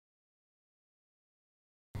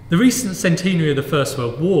The recent centenary of the First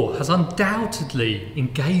World War has undoubtedly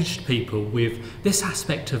engaged people with this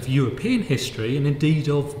aspect of European history and indeed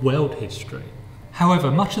of world history.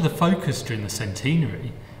 However, much of the focus during the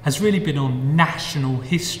centenary has really been on national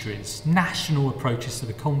histories, national approaches to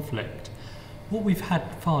the conflict. What we've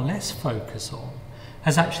had far less focus on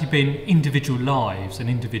has actually been individual lives and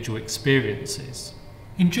individual experiences.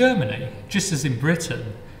 In Germany, just as in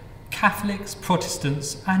Britain, Catholics,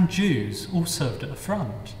 Protestants and Jews all served at the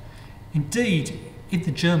front. Indeed, in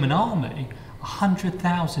the German army,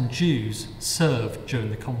 100,000 Jews served during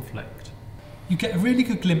the conflict. You get a really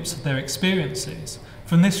good glimpse of their experiences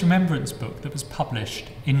from this remembrance book that was published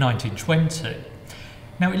in 1920.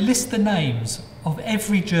 Now, it lists the names of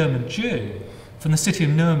every German Jew from the city of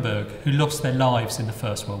Nuremberg who lost their lives in the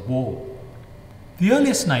First World War. The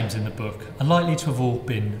earliest names in the book are likely to have all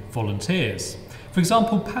been volunteers. For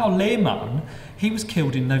example, Paul Lehmann, he was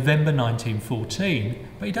killed in November 1914,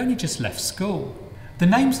 but he'd only just left school. The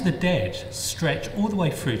names of the dead stretch all the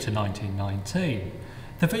way through to 1919.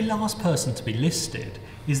 The very last person to be listed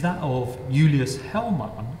is that of Julius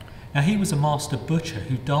Hellmann. Now, he was a master butcher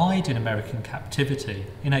who died in American captivity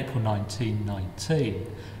in April 1919,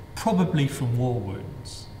 probably from war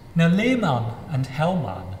wounds. Now, Lehmann and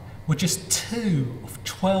Hellmann were just 2 of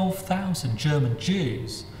 12,000 German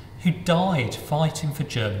Jews who died fighting for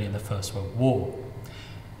Germany in the First World War.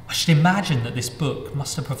 I should imagine that this book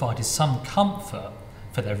must have provided some comfort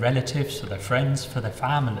for their relatives, for their friends, for their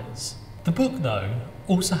families. The book, though,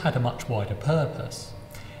 also had a much wider purpose.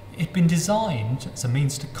 It had been designed as a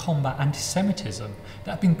means to combat anti-Semitism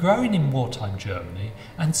that had been growing in wartime Germany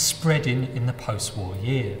and spreading in the post-war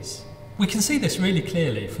years. We can see this really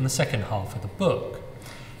clearly from the second half of the book.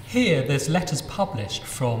 Here there's letters published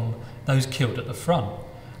from those killed at the front,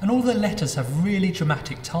 and all the letters have really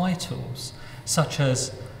dramatic titles, such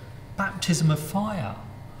as Baptism of Fire,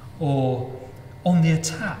 or On the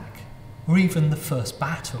Attack, or even The First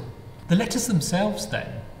Battle. The letters themselves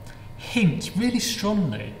then hint really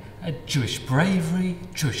strongly at Jewish bravery,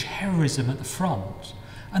 Jewish heroism at the front,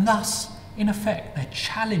 and thus, in effect, they're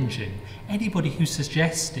challenging anybody who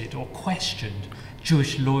suggested or questioned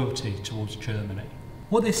Jewish loyalty towards Germany.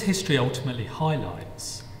 What this history ultimately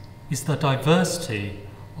highlights is the diversity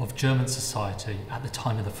of German society at the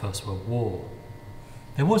time of the First World War.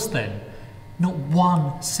 There was then not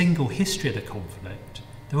one single history of the conflict,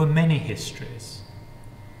 there were many histories,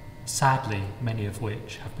 sadly many of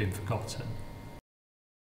which have been forgotten.